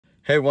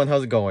Hey everyone,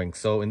 how's it going?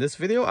 So in this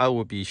video, I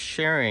will be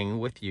sharing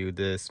with you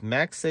this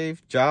MagSafe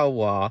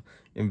JOWUA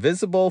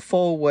invisible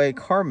fold-away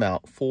car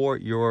mount for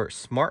your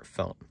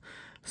smartphone.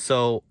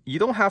 So you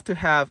don't have to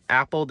have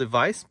Apple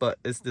device, but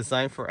it's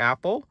designed for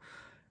Apple.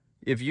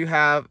 If you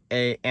have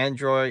a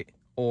Android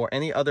or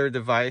any other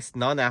device,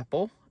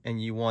 non-Apple,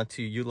 and you want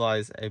to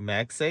utilize a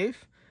MagSafe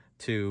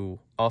to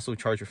also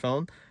charge your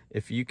phone,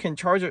 if you can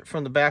charge it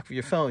from the back of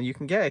your phone, you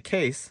can get a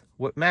case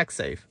with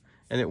MagSafe,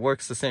 and it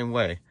works the same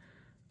way.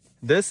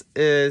 This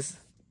is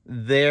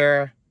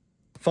their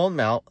phone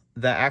mount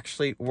that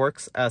actually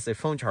works as a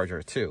phone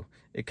charger too.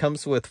 It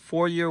comes with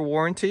 4-year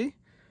warranty.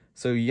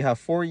 So you have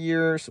 4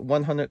 years,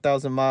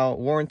 100,000 mile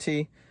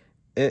warranty.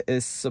 It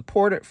is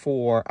supported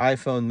for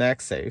iPhone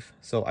MagSafe,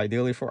 so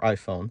ideally for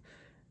iPhone.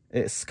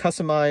 It's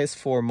customized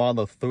for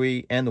Model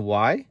 3 and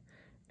Y,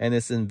 and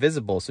it's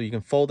invisible, so you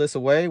can fold this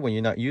away when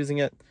you're not using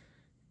it.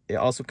 It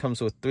also comes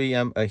with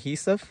 3M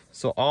adhesive,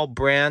 so all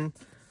brand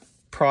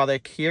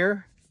product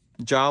here.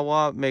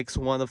 JOWUA makes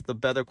one of the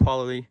better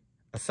quality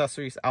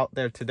accessories out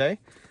there today.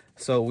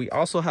 So we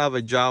also have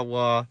a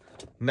JOWUA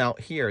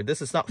mount here.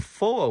 This is not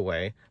full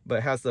away, but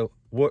it has the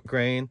wood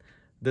grain.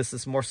 This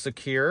is more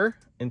secure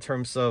in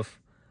terms of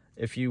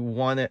if you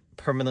want it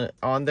permanent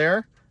on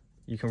there,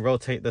 you can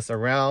rotate this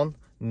around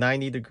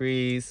 90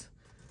 degrees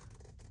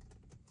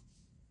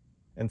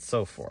and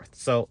so forth.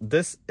 So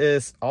this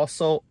is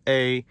also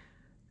a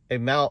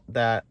mount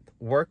that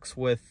works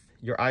with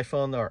your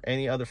iPhone or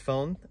any other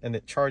phone, and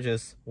it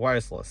charges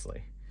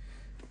wirelessly.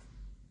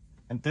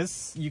 And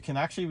this, you can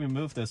actually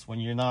remove this when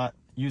you're not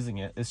using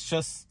it. It's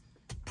just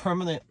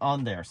permanent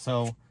on there.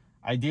 So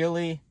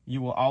ideally,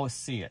 you will always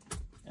see it.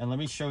 And let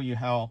me show you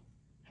how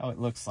it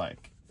looks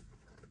like.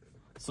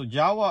 So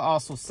JOWUA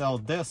also sell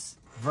this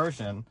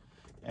version,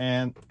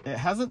 and it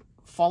hasn't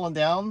fallen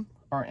down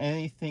or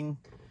anything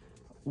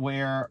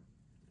where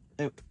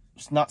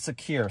it's not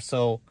secure.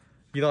 So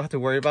you don't have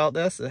to worry about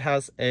this. It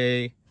has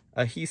a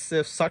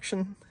adhesive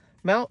suction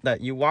mount that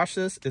you wash.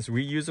 This is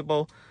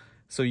reusable,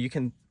 so you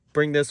can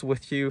bring this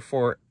with you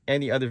for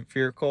any other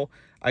vehicle.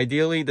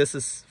 Ideally, this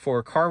is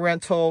for car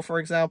rental, for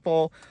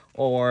example,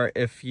 or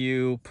if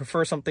you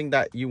prefer something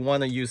that you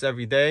want to use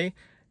every day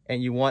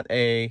and you want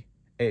a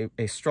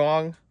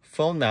strong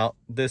phone mount,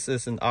 this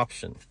is an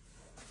option.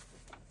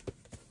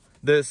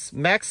 This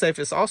MagSafe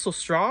is also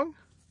strong.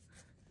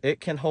 It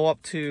can hold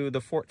up to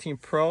the 14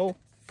 Pro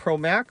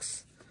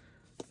Max.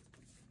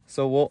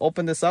 So we'll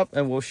open this up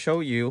and we'll show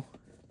you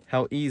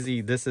how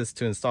easy this is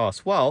to install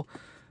as well.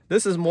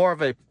 This is more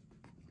of a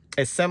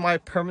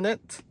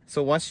semi-permanent.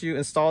 So once you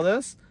install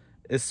this,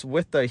 it's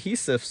with the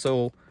adhesive,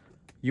 so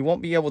you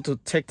won't be able to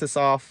take this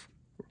off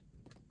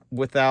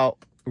without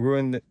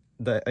ruining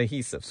the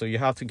adhesive. So you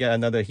have to get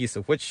another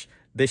adhesive, which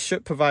they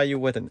should provide you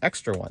with an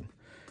extra one.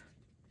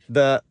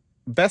 The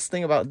best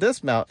thing about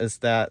this mount is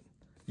that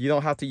you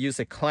don't have to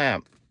use a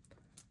clamp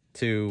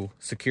to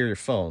secure your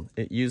phone.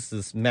 It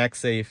uses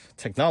MagSafe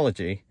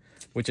technology,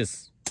 which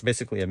is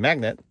basically a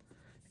magnet,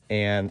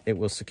 and it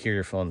will secure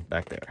your phone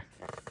back there.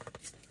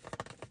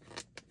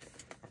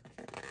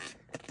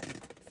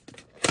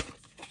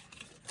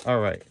 All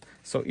right,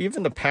 so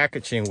even the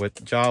packaging with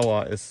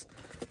JOWUA is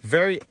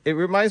it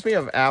reminds me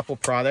of Apple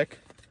product.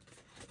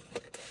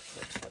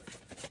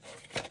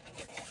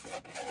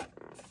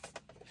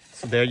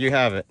 So there you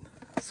have it.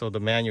 So the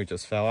manual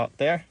just fell out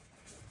there.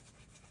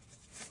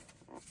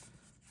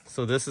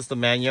 So this is the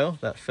manual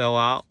that fell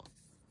out,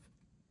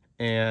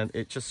 and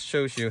it just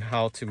shows you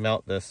how to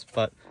mount this,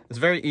 but it's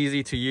very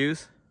easy to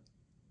use.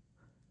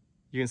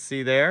 You can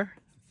see there,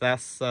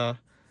 that's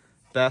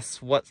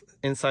what's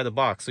inside the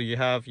box. So you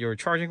have your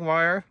charging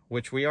wire,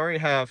 which we already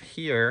have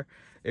here.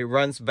 It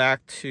runs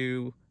back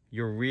to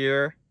your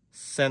rear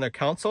center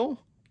console,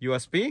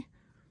 USB,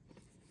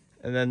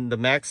 and then the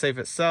MagSafe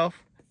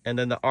itself, and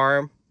then the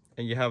arm,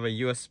 and you have a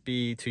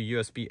USB to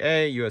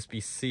USB-A,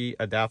 USB-C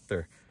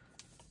adapter.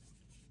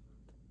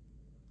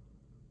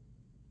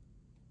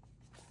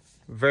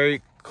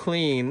 Very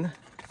clean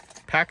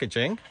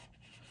packaging.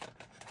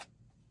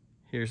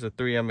 Here's the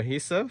 3M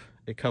adhesive.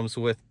 It comes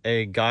with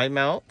a guide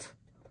mount.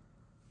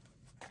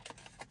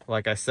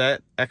 Like I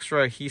said,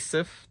 extra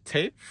adhesive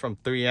tape from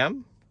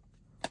 3M.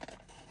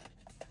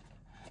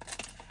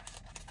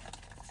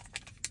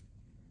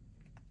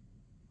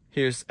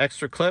 Here's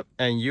extra clip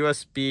and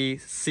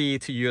USB-C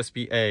to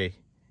USB-A.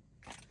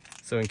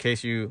 So in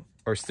case you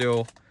are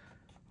still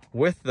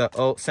with the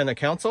old center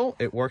console,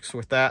 it works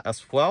with that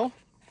as well.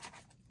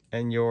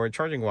 And your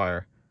charging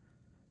wire.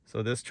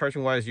 So this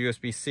charging wire is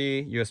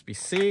USB-C,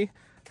 USB-C.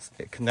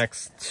 It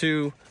connects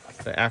to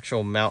the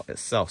actual mount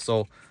itself.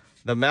 So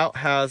the mount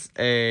has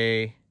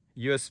a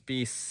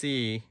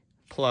USB-C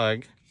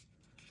plug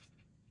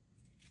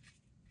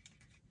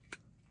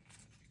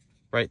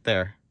right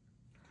there.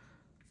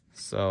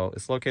 So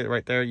it's located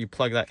right there. You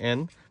plug that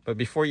in. But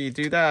before you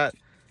do that,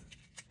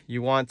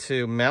 you want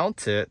to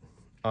mount it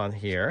on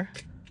here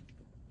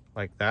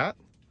like that.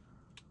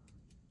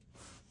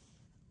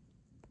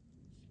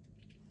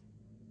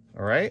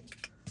 All right,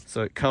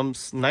 so it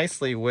comes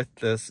nicely with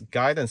this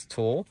guidance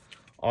tool.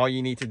 all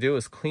you need to do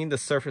is clean the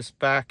surface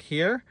back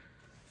here,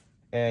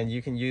 and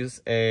you can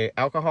use a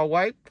alcohol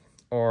wipe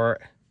or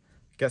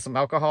get some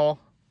alcohol,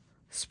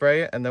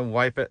 spray it, and then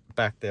wipe it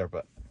back there.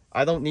 But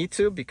I don't need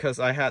to because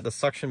I had the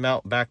suction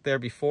mount back there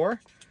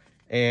before,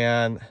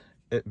 and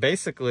it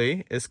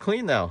basically is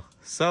clean now.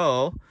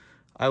 So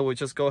I would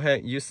just go ahead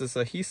and use this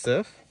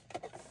adhesive.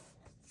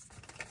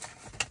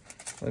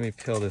 Let me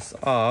peel this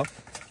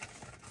off.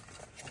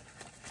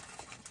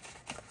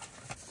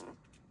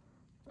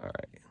 All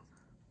right.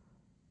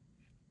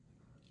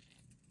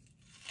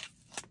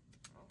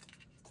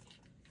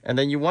 And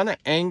then you want to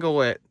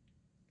angle it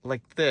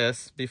like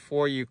this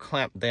before you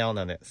clamp down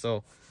on it.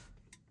 So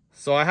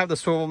I have the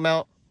swivel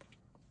mount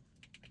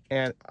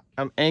and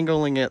I'm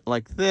angling it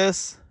like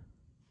this.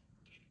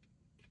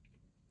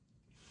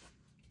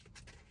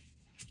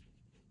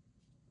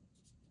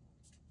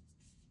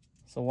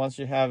 So once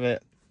you have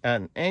it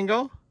at an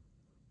angle,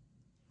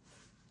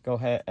 go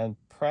ahead and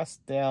press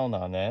down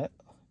on it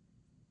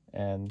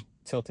and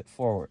tilt it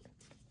forward.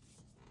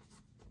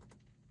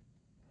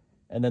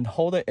 And then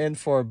hold it in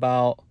for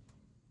about,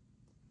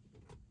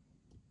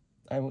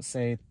 I would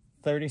say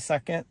 30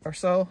 seconds or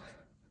so,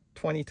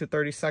 20 to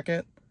 30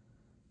 seconds.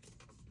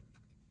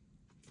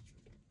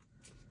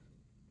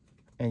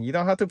 And you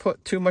don't have to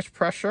put too much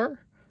pressure,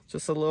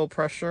 just a little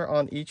pressure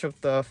on each of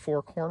the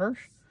four corners.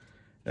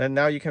 And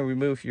now you can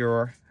remove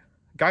your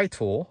guide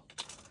tool,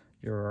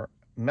 your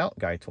mount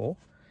guide tool.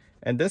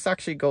 And this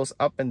actually goes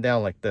up and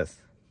down like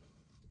this.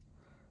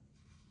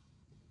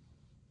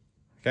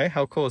 Okay,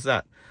 how cool is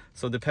that?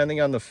 So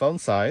depending on the phone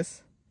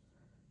size,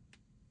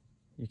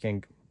 you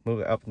can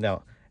move it up and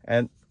down.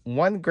 And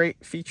one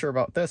great feature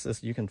about this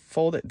is you can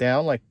fold it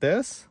down like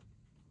this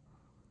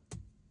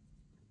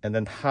and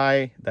then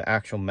hide the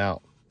actual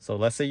mount. So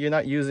let's say you're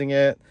not using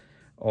it,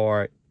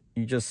 or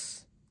you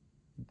just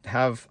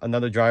have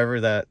another driver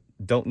that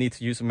don't need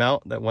to use a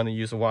mount, that want to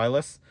use a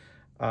wireless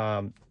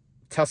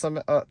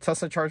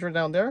Tesla charger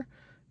down there,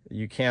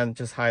 you can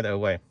just hide it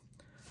away.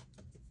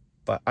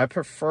 But I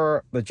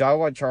prefer the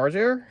JOWUA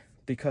charger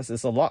because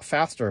it's a lot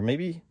faster,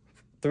 maybe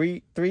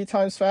three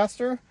times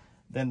faster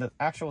than the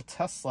actual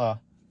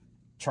Tesla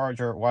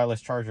charger,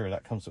 wireless charger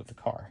that comes with the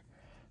car.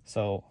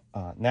 So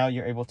now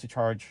you're able to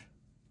charge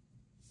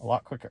a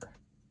lot quicker.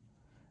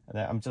 And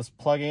then I'm just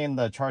plugging in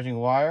the charging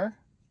wire.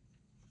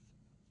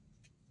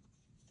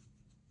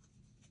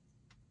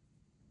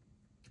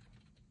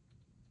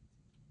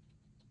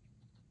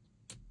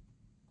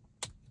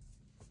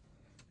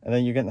 And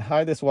then you can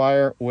hide this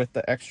wire with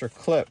the extra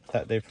clip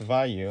that they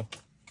provide you.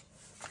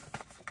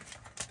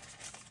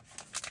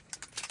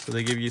 So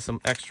they give you some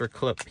extra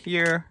clip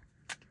here.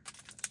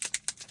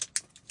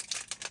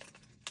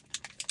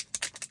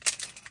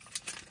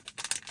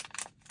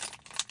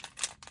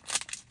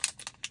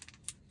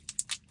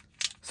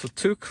 So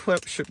 2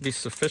 clips should be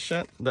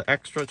sufficient. The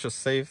extra, just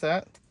save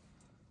that.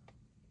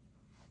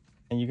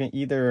 And you can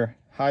either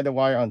hide the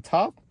wire on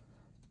top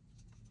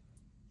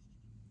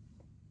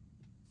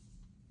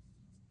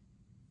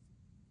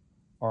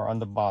or on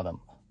the bottom.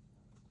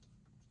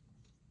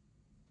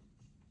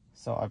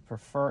 So I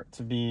prefer it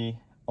to be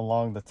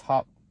along the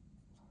top.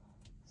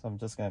 So I'm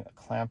just going to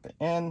clamp it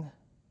in.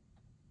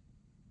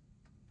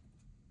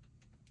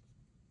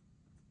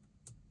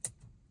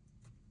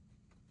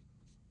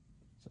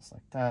 Just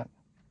like that.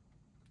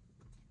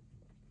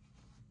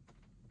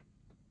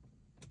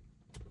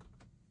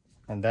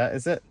 And that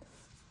is it.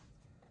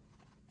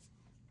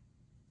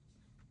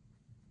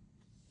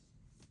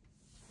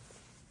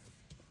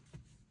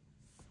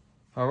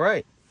 All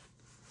right,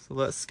 so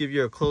let's give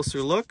you a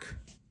closer look.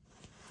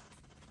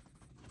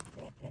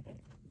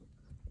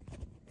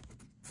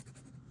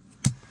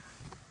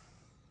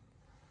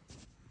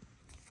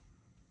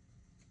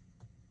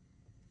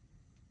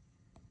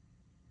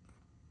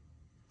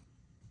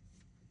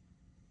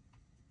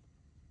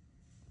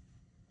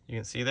 You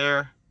can see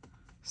there.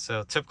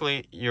 So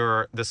typically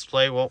your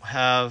display won't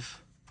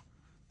have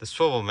the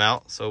swivel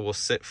mount, so it will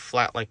sit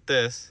flat like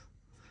this.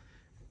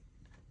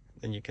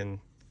 Then you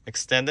can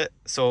extend it.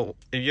 So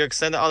if you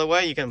extend it all the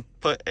way, you can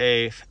put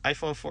a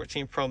iPhone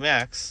 14 Pro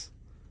Max.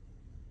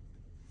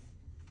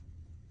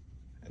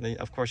 And then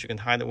of course you can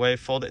hide it away,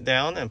 fold it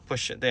down and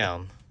push it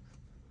down.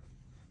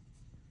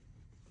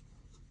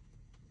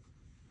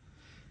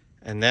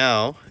 And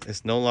now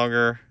it's no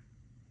longer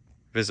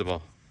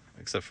visible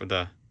except for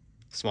the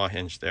small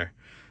hinge there.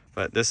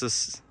 But this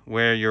is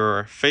where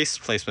your face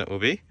placement will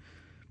be.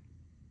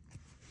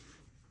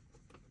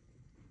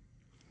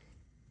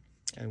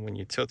 And when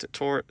you tilt it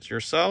towards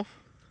yourself,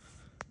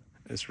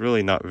 it's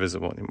really not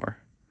visible anymore.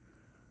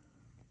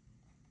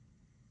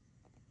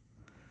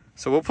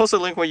 So we'll post a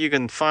link where you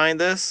can find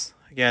this.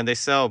 Again, they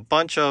sell a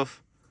bunch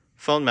of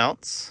phone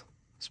mounts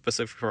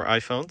specific for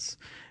iPhones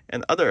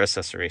and other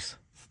accessories.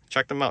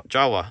 Check them out,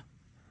 JOWUA.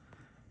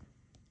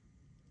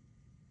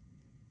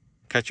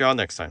 Catch you all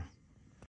next time.